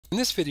In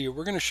this video,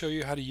 we're going to show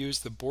you how to use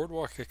the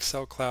Boardwalk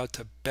Excel Cloud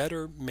to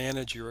better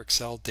manage your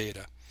Excel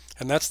data.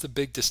 And that's the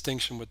big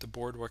distinction with the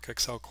Boardwalk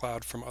Excel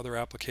Cloud from other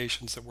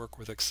applications that work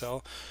with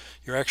Excel.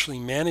 You're actually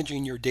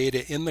managing your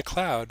data in the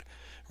cloud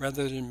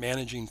rather than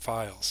managing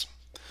files.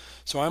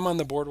 So I'm on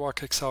the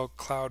Boardwalk Excel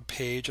Cloud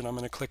page, and I'm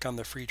going to click on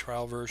the free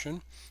trial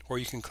version, or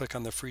you can click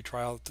on the free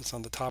trial that's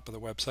on the top of the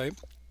website.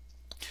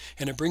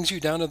 And it brings you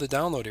down to the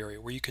download area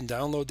where you can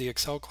download the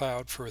Excel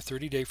Cloud for a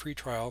 30-day free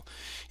trial,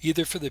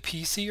 either for the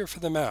PC or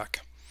for the Mac.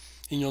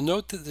 And you'll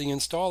note that the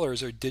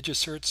installers are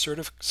DigiCert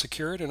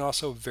secured and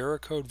also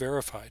Veracode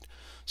verified.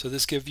 So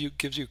this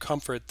gives you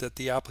comfort that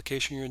the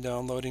application you're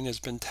downloading has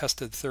been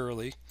tested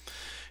thoroughly.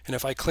 And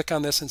if I click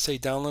on this and say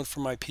download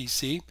from my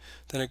PC,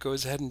 then it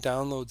goes ahead and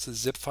downloads the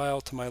zip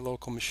file to my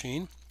local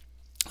machine.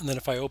 And then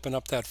if I open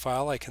up that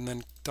file, I can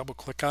then double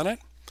click on it.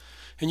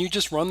 And you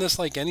just run this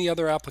like any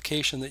other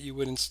application that you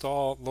would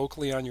install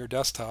locally on your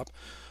desktop.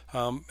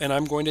 And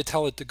I'm going to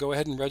tell it to go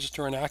ahead and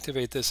register and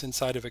activate this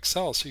inside of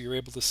Excel so you're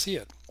able to see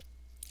it.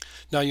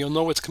 Now you'll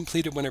know it's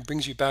completed when it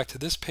brings you back to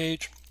this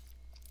page.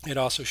 It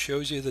also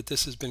shows you that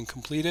this has been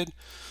completed.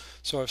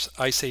 So if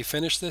I say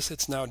finish this,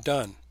 it's now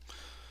done.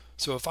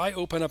 So if I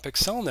open up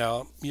Excel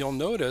now, you'll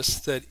notice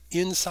that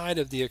inside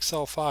of the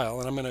Excel file,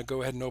 and I'm going to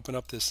go ahead and open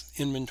up this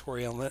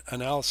inventory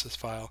analysis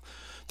file,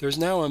 there's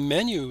now a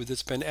menu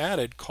that's been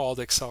added called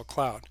Excel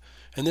Cloud.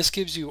 And this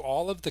gives you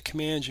all of the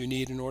commands you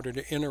need in order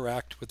to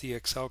interact with the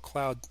Excel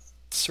Cloud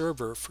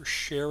server for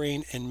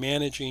sharing and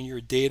managing your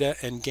data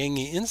and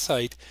gaining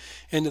insight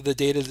into the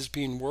data that's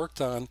being worked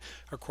on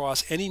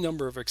across any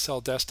number of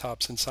Excel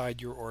desktops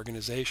inside your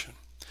organization.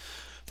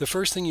 The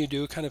first thing you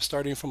do, kind of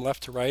starting from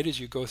left to right, is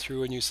you go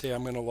through and you say,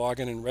 I'm going to log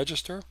in and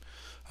register.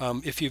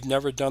 If you've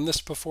never done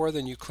this before,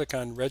 then you click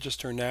on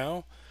Register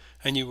Now,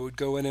 and you would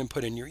go in and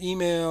put in your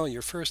email,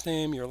 your first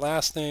name, your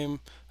last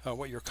name,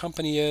 what your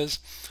company is.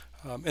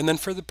 And then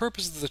for the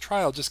purpose of the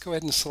trial, just go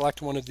ahead and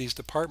select one of these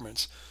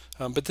departments.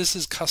 But this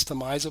is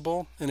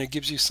customizable, and it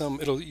gives you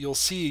you'll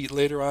see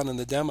later on in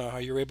the demo how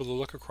you're able to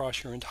look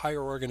across your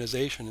entire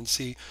organization and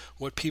see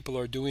what people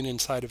are doing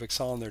inside of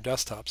Excel on their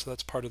desktop. So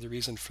that's part of the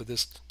reason for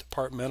this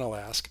departmental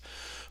ask.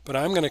 But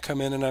I'm going to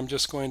come in and I'm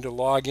just going to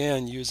log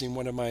in using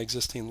one of my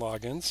existing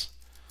logins.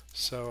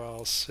 So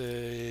I'll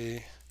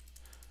say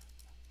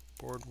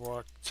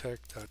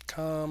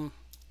boardwalktech.com.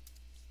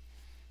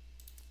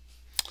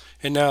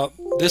 And now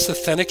this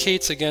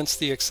authenticates against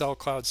the Excel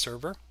Cloud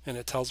server, and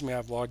it tells me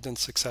I've logged in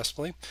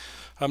successfully.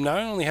 Now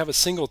I only have a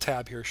single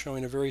tab here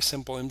showing a very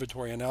simple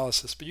inventory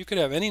analysis, but you could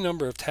have any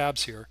number of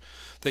tabs here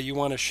that you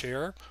want to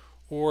share,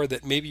 or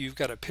that maybe you've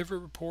got a pivot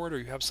report or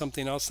you have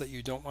something else that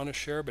you don't want to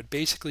share. But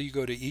basically you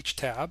go to each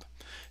tab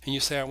and you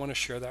say, I want to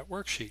share that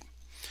worksheet.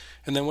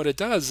 And then what it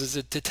does is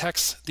it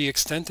detects the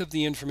extent of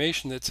the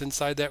information that's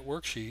inside that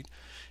worksheet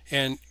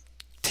and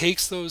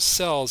takes those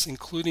cells,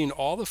 including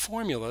all the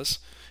formulas,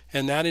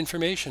 and that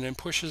information, and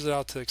pushes it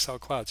out to Excel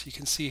Cloud. So you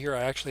can see here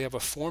I actually have a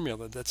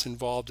formula that's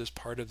involved as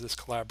part of this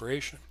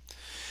collaboration.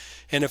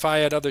 And if I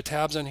had other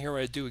tabs on here,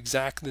 I'd do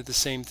exactly the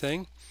same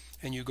thing.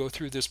 And you go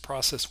through this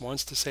process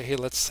once to say, hey,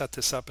 let's set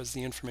this up as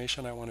the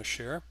information I want to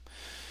share.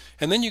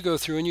 And then you go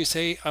through and you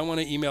say, I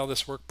want to email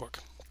this workbook.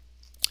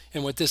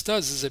 And what this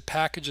does is it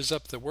packages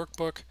up the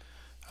workbook,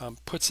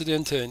 puts it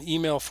into an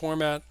email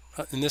format.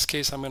 In this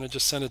case, I'm going to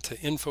just send it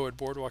to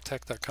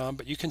info@boardwalktech.com,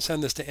 but you can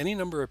send this to any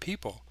number of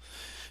people.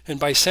 And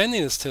by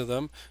sending this to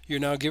them, you're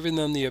now giving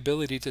them the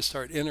ability to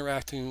start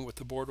interacting with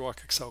the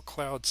Boardwalk Excel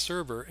Cloud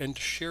server and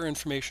to share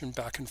information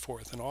back and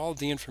forth. And all of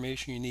the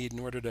information you need in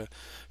order to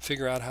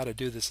figure out how to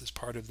do this is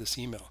part of this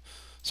email.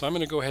 So I'm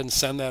going to go ahead and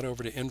send that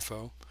over to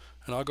info.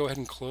 And I'll go ahead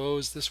and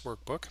close this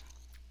workbook.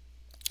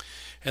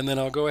 And then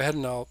I'll go ahead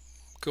and I'll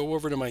go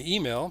over to my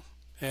email.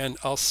 And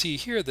I'll see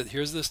here that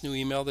here's this new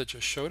email that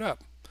just showed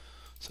up.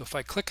 So if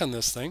I click on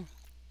this thing,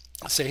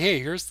 say, hey,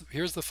 here's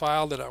the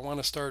file that I want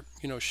to start,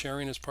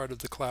 sharing as part of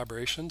the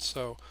collaboration.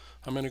 So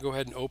I'm going to go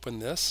ahead and open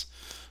this.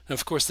 And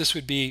of course, this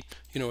would be,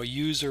 a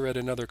user at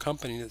another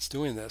company that's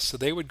doing this. So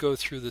they would go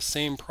through the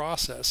same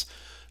process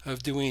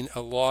of doing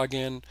a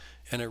login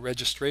and a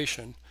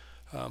registration.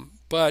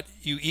 But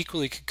you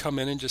equally could come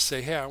in and just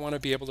say, hey, I want to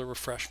be able to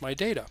refresh my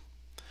data.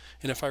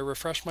 And if I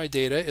refresh my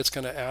data, it's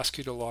going to ask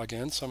you to log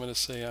in. So I'm going to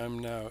say I'm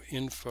now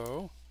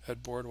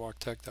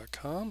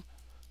info@boardwalktech.com.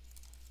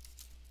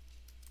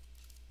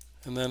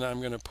 And then I'm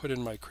going to put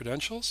in my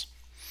credentials.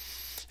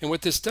 And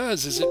what this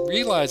does is it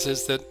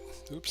realizes that,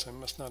 oops, I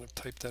must not have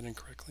typed that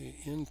incorrectly,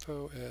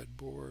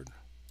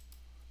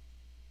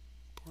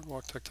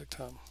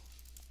 info@boardwalktech.com.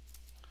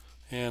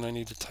 And I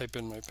need to type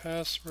in my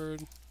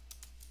password.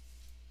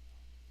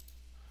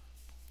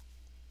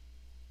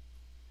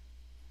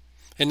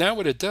 And now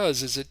what it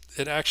does is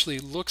it actually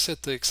looks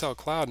at the Excel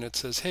Cloud and it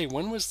says, hey,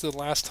 when was the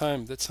last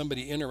time that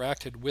somebody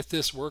interacted with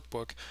this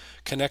workbook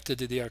connected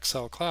to the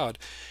Excel Cloud?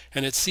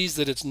 And it sees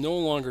that it's no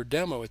longer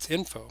demo, it's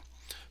info.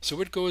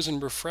 So it goes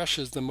and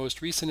refreshes the most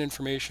recent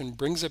information,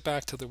 brings it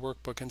back to the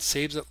workbook, and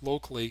saves it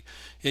locally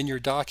in your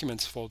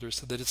documents folder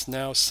so that it's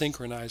now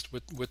synchronized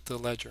with the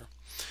ledger.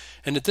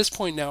 And at this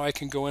point now I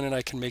can go in and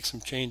I can make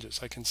some changes.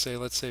 I can say,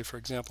 let's say for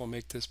example,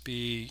 make this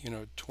be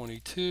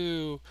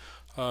 22,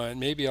 and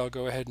maybe I'll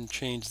go ahead and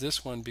change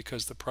this one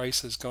because the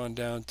price has gone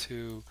down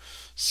to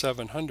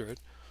 700.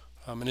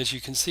 And as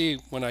you can see,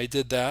 when I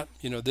did that,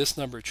 this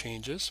number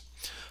changes.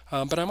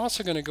 But I'm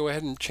also going to go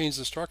ahead and change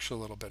the structure a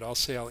little bit. I'll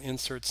say I'll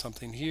insert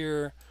something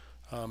here,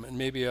 and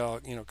maybe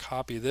I'll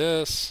copy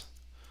this,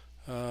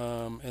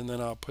 and then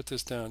I'll put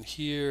this down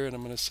here, and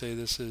I'm going to say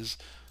this is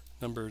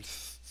number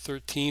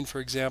 13, for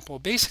example.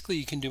 Basically,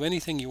 you can do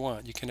anything you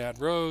want. You can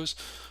add rows.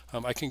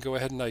 I can go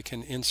ahead and I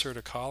can insert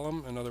a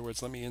column. In other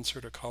words, let me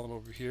insert a column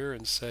over here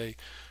and say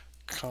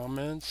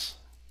comments,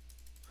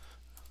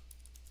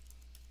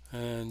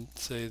 and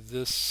say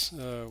this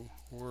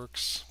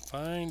works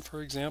fine,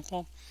 for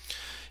example.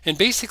 And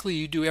basically,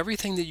 you do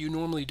everything that you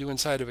normally do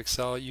inside of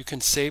Excel. You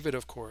can save it,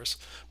 of course,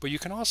 but you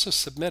can also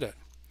submit it.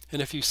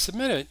 And if you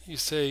submit it, you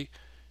say,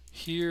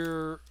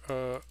 here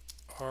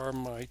are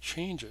my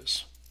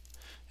changes.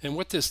 And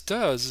what this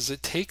does is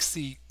it takes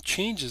the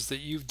changes that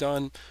you've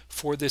done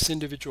for this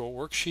individual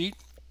worksheet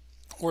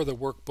or the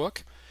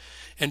workbook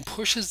and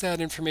pushes that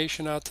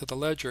information out to the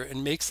ledger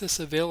and makes this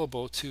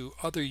available to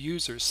other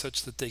users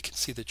such that they can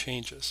see the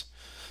changes.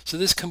 So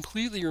this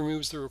completely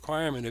removes the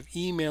requirement of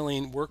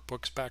emailing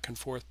workbooks back and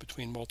forth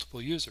between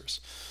multiple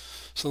users.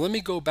 So let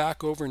me go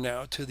back over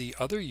now to the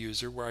other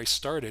user where I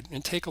started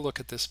and take a look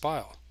at this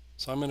file.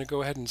 So I'm going to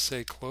go ahead and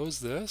say close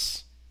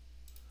this,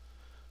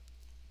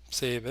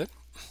 save it,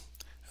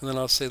 and then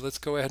I'll say let's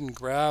go ahead and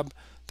grab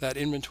that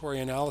inventory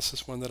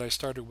analysis one that I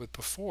started with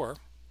before.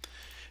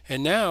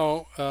 And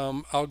now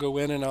I'll go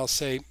in and I'll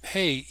say,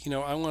 hey,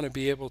 I want to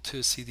be able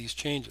to see these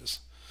changes.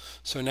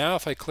 So now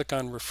if I click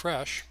on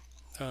refresh,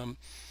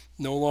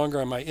 no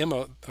longer am I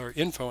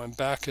info, I'm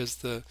back as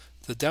the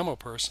demo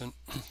person.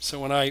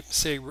 So when I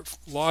say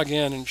log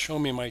in and show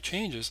me my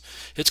changes,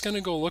 it's going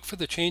to go look for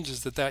the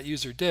changes that that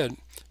user did,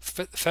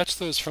 fetch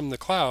those from the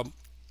cloud,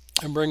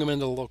 and bring them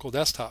into the local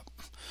desktop.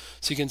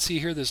 So you can see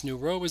here this new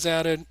row was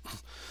added,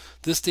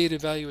 this data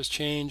value was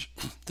changed,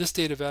 this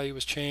data value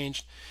was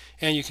changed,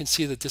 and you can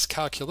see that this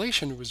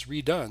calculation was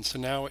redone. So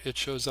now it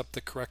shows up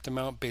the correct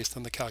amount based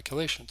on the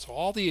calculation. So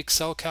all the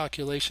Excel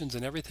calculations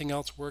and everything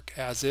else work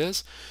as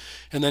is,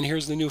 and then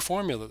here's the new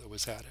formula that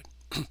was added.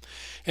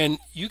 And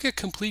you get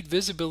complete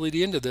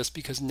visibility into this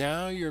because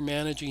now you're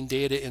managing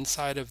data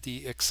inside of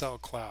the Excel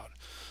cloud.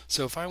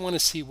 So if I want to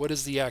see what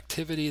is the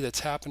activity that's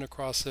happened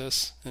across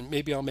this, and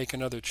maybe I'll make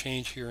another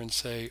change here and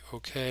say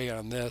OK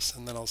on this,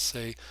 and then I'll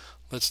say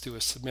let's do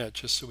a submit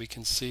just so we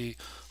can see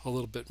a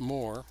little bit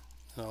more.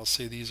 And I'll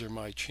say these are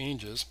my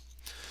changes.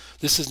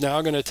 This is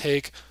now going to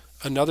take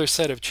another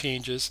set of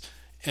changes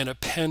and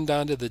append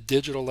onto the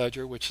digital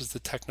ledger, which is the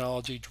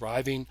technology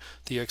driving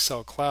the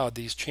Excel cloud,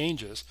 these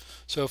changes.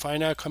 So if I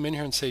now come in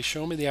here and say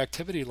show me the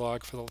activity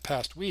log for the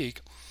past week,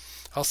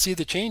 I'll see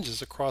the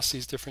changes across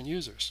these different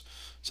users.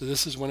 So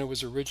this is when it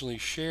was originally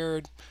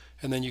shared,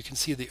 and then you can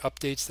see the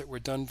updates that were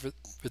done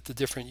with the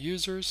different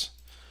users.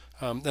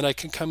 Then I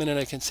can come in and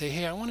I can say,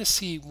 hey, I want to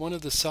see one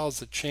of the cells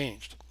that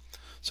changed.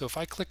 So if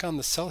I click on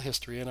the cell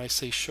history and I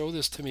say show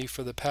this to me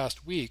for the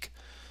past week,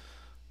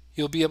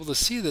 you'll be able to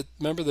see that,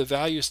 remember, the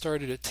value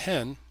started at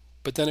 10,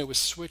 but then it was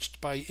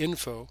switched by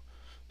info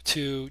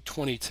to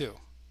 22.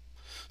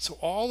 So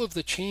all of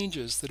the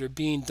changes that are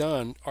being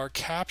done are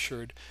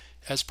captured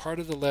as part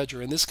of the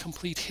ledger, and this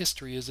complete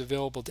history is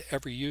available to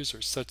every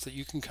user such that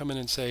you can come in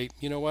and say,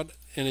 you know what,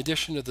 in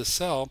addition to the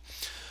cell,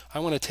 I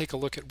want to take a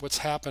look at what's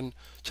happened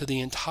to the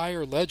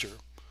entire ledger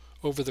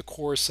over the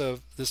course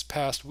of this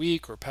past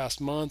week or past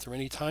month or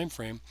any time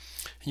frame.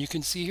 And you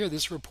can see here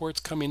this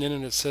report's coming in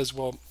and it says,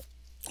 well,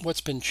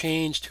 what's been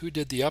changed, who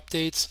did the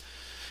updates,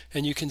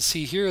 and you can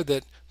see here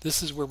that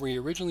this is where we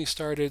originally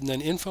started, and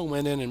then info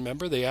went in, and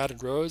remember, they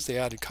added rows, they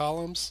added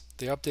columns,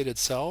 they updated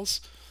cells,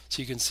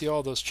 so you can see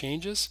all those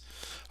changes.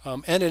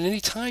 And at any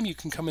time you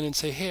can come in and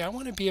say, hey, I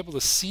want to be able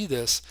to see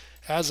this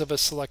as of a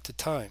selected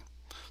time.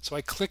 So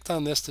I clicked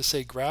on this to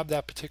say grab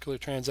that particular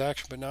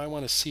transaction, but now I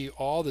want to see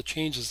all the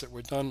changes that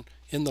were done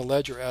in the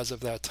ledger as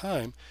of that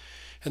time.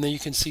 And then you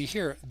can see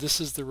here, this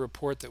is the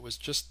report that was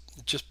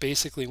just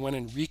basically went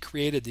and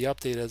recreated the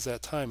update as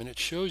that time, and it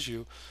shows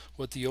you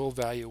what the old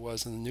value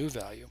was and the new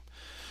value.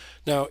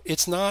 Now,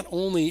 it's not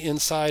only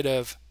inside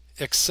of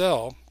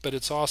Excel, but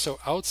it's also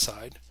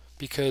outside,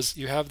 because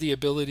you have the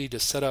ability to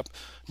set up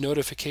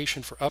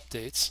notification for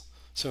updates.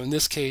 So in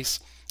this case,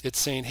 it's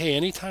saying, hey,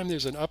 anytime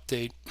there's an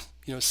update,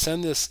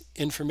 send this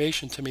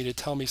information to me to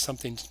tell me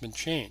something's been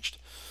changed.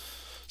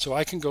 So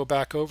I can go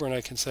back over and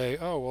I can say,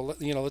 oh, well,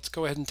 let's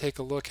go ahead and take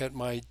a look at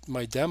my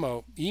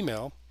demo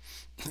email.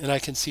 And I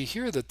can see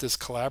here that this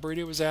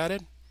collaborator was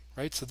added,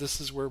 right? So this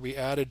is where we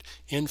added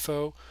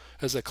info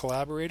as a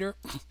collaborator.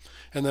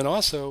 And then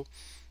also,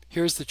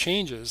 here's the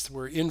changes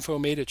where info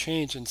made a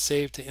change and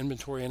saved to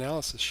inventory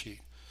analysis sheet.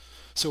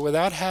 So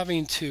without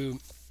having to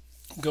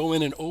go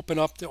in and open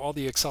up all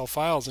the Excel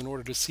files in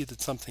order to see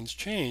that something's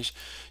changed,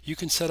 you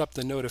can set up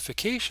the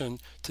notification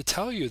to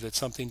tell you that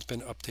something's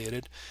been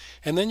updated.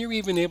 And then you're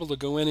even able to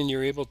go in and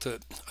you're able to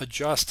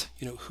adjust,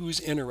 who's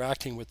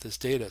interacting with this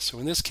data. So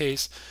in this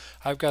case,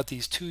 I've got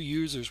these two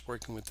users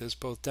working with this,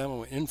 both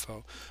demo and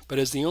info. But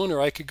as the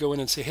owner, I could go in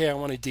and say, hey, I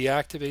want to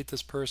deactivate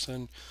this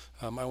person.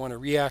 I want to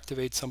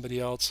reactivate somebody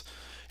else.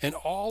 And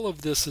all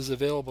of this is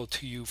available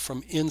to you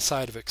from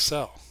inside of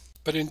Excel.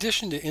 But in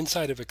addition to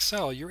inside of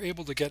Excel, you're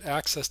able to get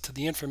access to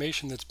the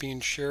information that's being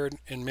shared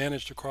and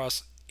managed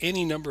across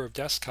any number of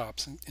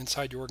desktops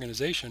inside your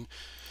organization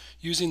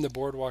using the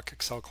Boardwalk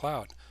Excel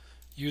Cloud,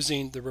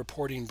 using the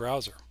reporting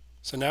browser.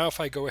 So now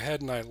if I go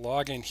ahead and I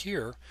log in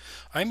here,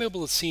 I'm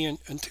able to see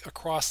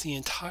across the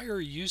entire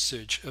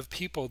usage of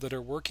people that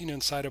are working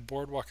inside of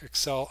Boardwalk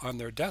Excel on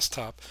their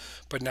desktop,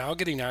 but now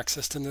getting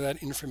access to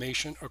that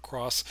information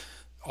across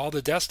all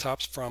the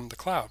desktops from the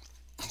cloud.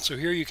 So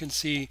here you can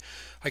see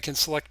I can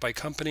select by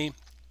company.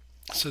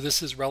 So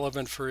this is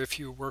relevant for if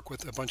you work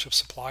with a bunch of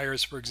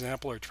suppliers, for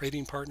example, or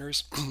trading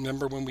partners.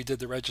 Remember when we did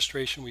the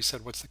registration, we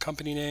said what's the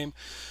company name?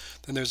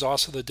 Then there's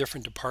also the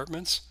different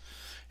departments.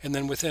 And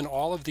then within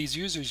all of these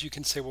users, you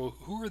can say, well,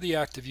 who are the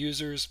active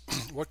users?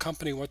 What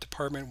company, what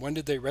department, when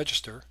did they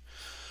register?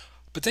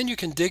 But then you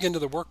can dig into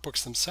the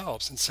workbooks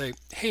themselves and say,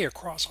 hey,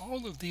 across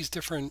all of these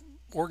different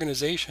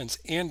organizations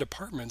and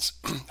departments,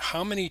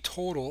 how many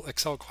total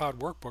Excel Cloud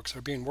workbooks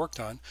are being worked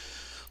on?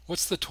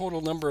 What's the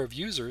total number of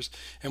users?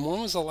 And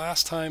when was the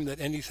last time that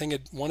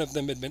one of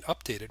them had been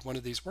updated, one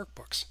of these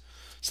workbooks?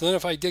 So then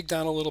if I dig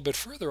down a little bit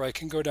further, I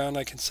can go down and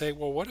I can say,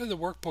 well, what are the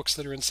workbooks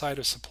that are inside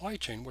of supply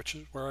chain, which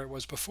is where I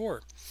was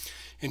before?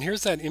 And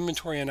here's that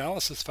inventory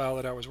analysis file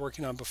that I was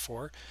working on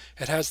before.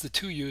 It has the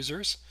two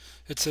users.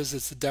 It says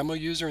it's the demo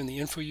user and the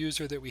info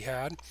user that we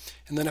had.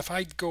 And then if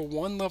I go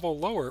one level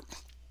lower,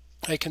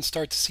 I can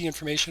start to see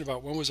information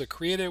about when was it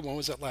created, when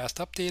was it last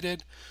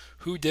updated,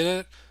 who did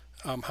it,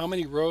 how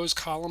many rows,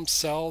 columns,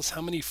 cells,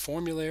 how many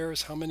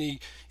formulators, how many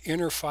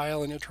inner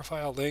file and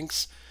intra-file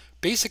links.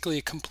 Basically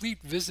a complete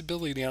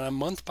visibility on a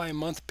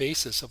month-by-month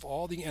basis of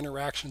all the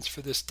interactions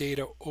for this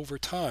data over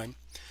time.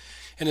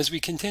 And as we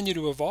continue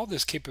to evolve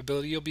this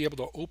capability, you'll be able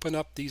to open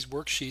up these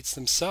worksheets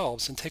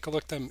themselves and take a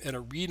look at them in a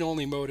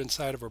read-only mode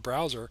inside of a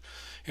browser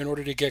in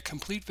order to get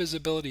complete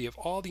visibility of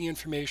all the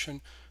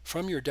information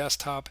from your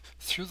desktop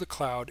through the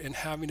cloud and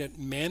having it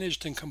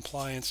managed in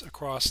compliance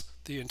across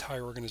the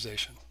entire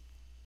organization.